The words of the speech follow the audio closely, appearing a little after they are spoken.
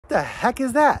the heck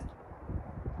is that?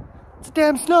 It's a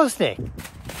damn snow snake.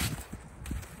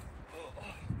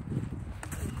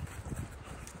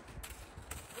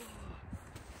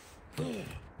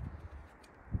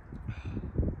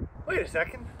 Wait a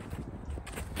second.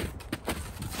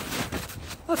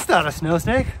 That's not a snow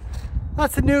snake.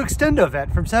 That's the new Extendo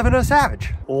vent from 70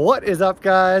 Savage. What is up,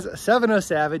 guys? 70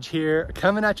 Savage here,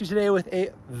 coming at you today with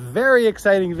a very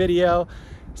exciting video.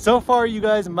 So far, you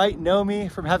guys might know me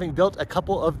from having built a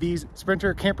couple of these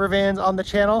Sprinter camper vans on the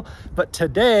channel, but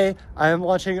today I am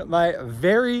launching my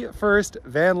very first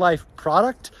van life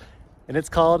product, and it's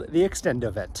called the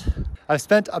Extendo vent. I've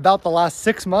spent about the last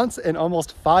 6 months and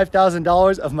almost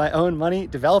 $5,000 of my own money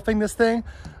developing this thing.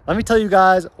 Let me tell you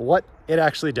guys what it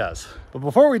actually does. But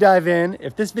before we dive in,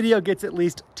 if this video gets at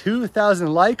least 2,000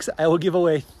 likes, I will give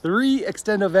away 3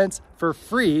 Extendo vents for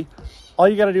free. All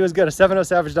you gotta do is go to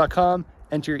 70savage.com,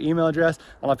 enter your email address,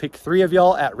 and I'll pick 3 of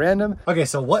y'all at random. Okay,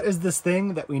 so what is this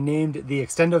thing that we named the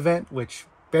Extendo vent, which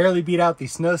barely beat out the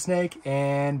Snow Snake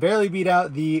and barely beat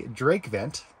out the Drake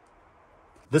vent?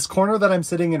 This corner that I'm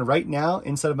sitting in right now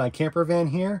inside of my camper van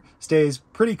here stays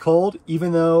pretty cold,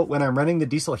 even though when I'm running the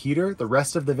diesel heater, the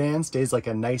rest of the van stays like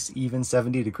a nice even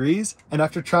 70 degrees. And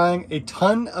after trying a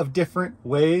ton of different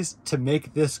ways to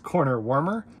make this corner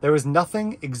warmer, there was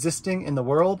nothing existing in the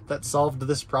world that solved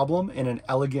this problem in an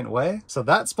elegant way. So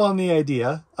that spawned the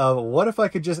idea of what if I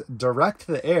could just direct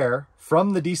the air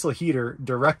from the diesel heater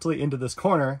directly into this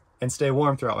corner and stay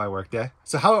warm throughout my workday.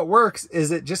 So how it works is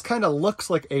it just kind of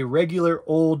looks like a regular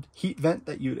old heat vent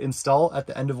that you'd install at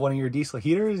the end of one of your diesel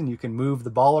heaters, and you can move the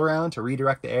ball around to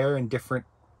redirect the air in different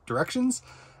directions.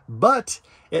 But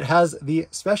it has the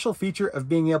special feature of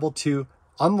being able to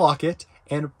unlock it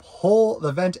and pull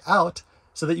the vent out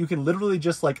so that you can literally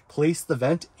just like place the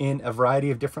vent in a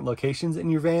variety of different locations in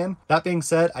your van. That being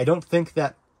said, I don't think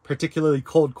that particularly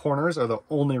cold corners are the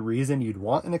only reason you'd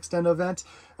want an Extendo vent.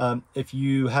 If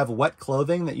you have wet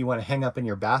clothing that you want to hang up in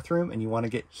your bathroom and you want to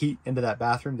get heat into that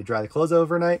bathroom to dry the clothes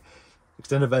overnight,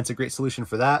 Extendo vent's a great solution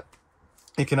for that.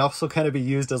 It can also kind of be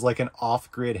used as like an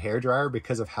off-grid hairdryer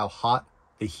because of how hot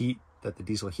the heat that the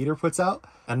diesel heater puts out.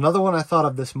 Another one I thought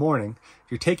of this morning,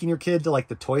 if you're taking your kid to like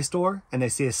the toy store and they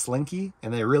see a Slinky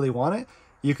and they really want it,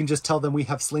 you can just tell them we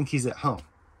have Slinkies at home.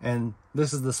 And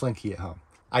this is the Slinky at home.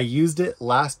 I used it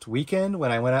last weekend when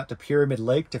I went out to Pyramid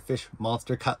Lake to fish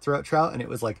monster cutthroat trout, and it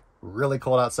was like really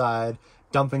cold outside,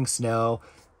 dumping snow.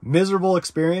 Miserable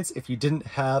experience if you didn't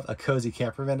have a cozy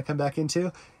camper van to come back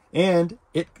into. And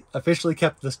it officially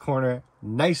kept this corner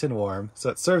nice and warm, so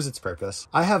it serves its purpose.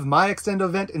 I have my Extendo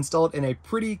vent installed in a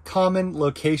pretty common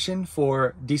location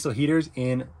for diesel heaters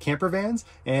in camper vans,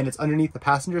 and it's underneath the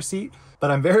passenger seat.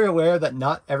 But I'm very aware that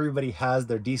not everybody has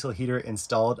their diesel heater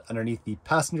installed underneath the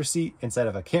passenger seat inside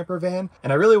of a camper van,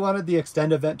 and I really wanted the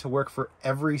Extendo vent to work for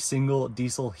every single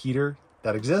diesel heater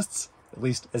that exists, at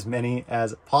least as many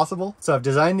as possible. So I've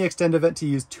designed the Extendo vent to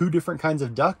use 2 different kinds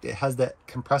of duct. It has that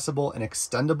compressible and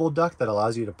extendable duct that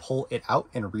allows you to pull it out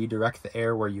and redirect the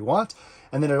air where you want.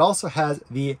 And then it also has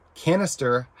the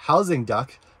canister housing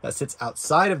duct that sits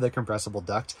outside of the compressible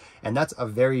duct, and that's a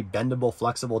very bendable,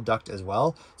 flexible duct as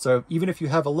well. So even if you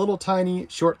have a little tiny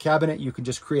short cabinet, you can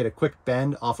just create a quick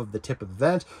bend off of the tip of the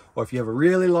vent, or if you have a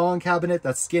really long cabinet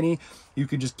that's skinny, you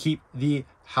can just keep the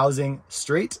housing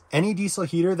straight. Any diesel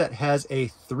heater that has a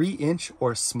 3-inch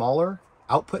or smaller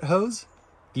output hose,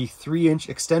 the 3-inch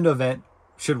Extendo vent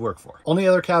should work for. Only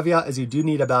other caveat is you do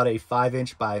need about a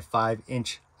 5-inch by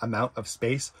 5-inch amount of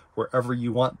space wherever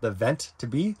you want the vent to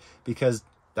be, because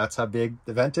that's how big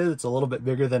the vent is. It's a little bit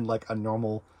bigger than like a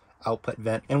normal output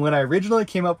vent. And when I originally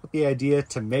came up with the idea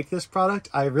to make this product,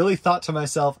 I really thought to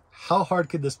myself, how hard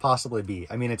could this possibly be?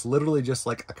 I mean, it's literally just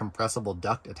like a compressible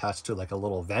duct attached to like a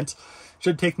little vent.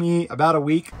 Should take me about a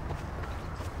week.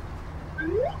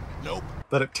 Nope.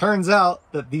 But it turns out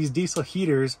that these diesel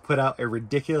heaters put out a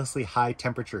ridiculously high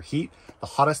temperature heat. The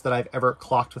hottest that I've ever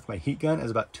clocked with my heat gun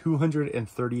is about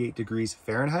 238 degrees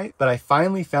Fahrenheit. But I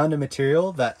finally found a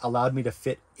material that allowed me to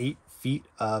fit 8 feet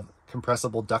of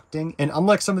compressible ducting. And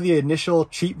unlike some of the initial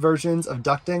cheap versions of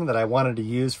ducting that I wanted to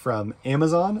use from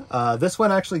Amazon, this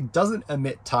one actually doesn't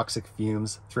emit toxic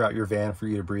fumes throughout your van for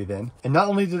you to breathe in. And not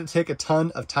only did it take a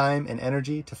ton of time and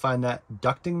energy to find that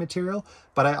ducting material,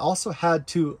 but I also had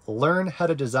to learn how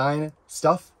to design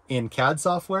stuff in CAD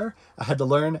software. I had to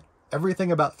learn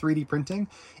everything about 3D printing,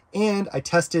 and I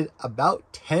tested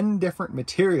about 10 different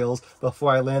materials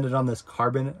before I landed on this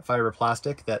carbon fiber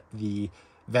plastic that the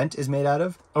vent is made out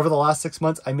of. Over the last 6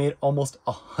 months, I made almost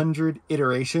 100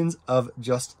 iterations of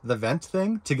just the vent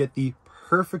thing to get the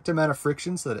perfect amount of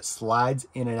friction so that it slides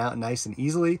in and out nice and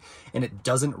easily, and it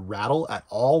doesn't rattle at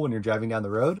all when you're driving down the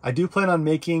road. I do plan on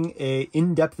making a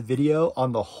in-depth video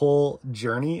on the whole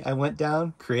journey I went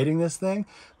down creating this thing,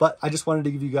 but I just wanted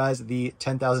to give you guys the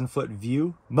 10,000 foot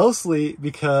view, mostly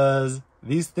because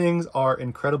these things are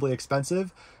incredibly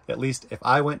expensive. At least if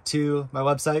I went to my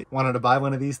website, wanted to buy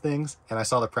one of these things, and I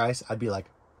saw the price, I'd be like,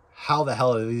 how the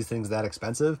hell are these things that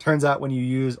expensive? Turns out when you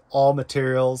use all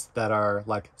materials that are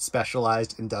like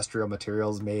specialized industrial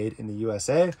materials made in the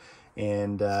USA,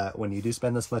 and when you do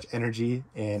spend this much energy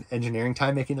and engineering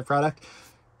time making the product,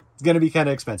 it's gonna be kind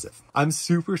of expensive. I'm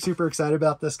super, super excited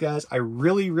about this, guys. I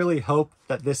really, really hope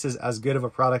that this is as good of a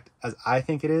product as I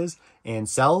think it is and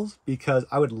sells, because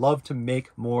I would love to make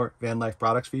more van life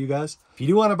products for you guys. If you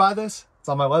do want to buy this, it's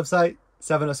on my website,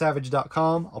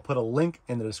 70savage.com. I'll put a link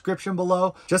in the description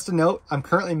below. Just a note, I'm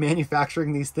currently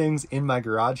manufacturing these things in my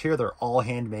garage here. They're all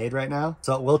handmade right now.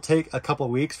 So it will take a couple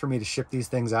weeks for me to ship these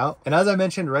things out. And as I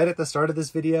mentioned right at the start of this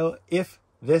video, if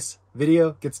this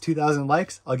video gets 2,000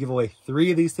 likes, I'll give away 3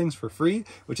 of these things for free,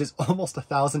 which is almost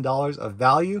 $1,000 of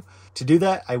value. To do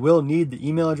that, I will need the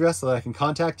email address so that I can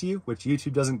contact you, which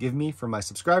YouTube doesn't give me for my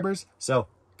subscribers. So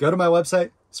go to my website,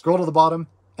 scroll to the bottom,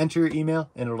 enter your email,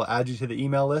 and it'll add you to the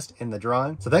email list in the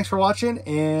drawing. So thanks for watching,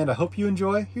 and I hope you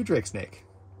enjoy your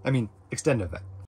Extendo vet.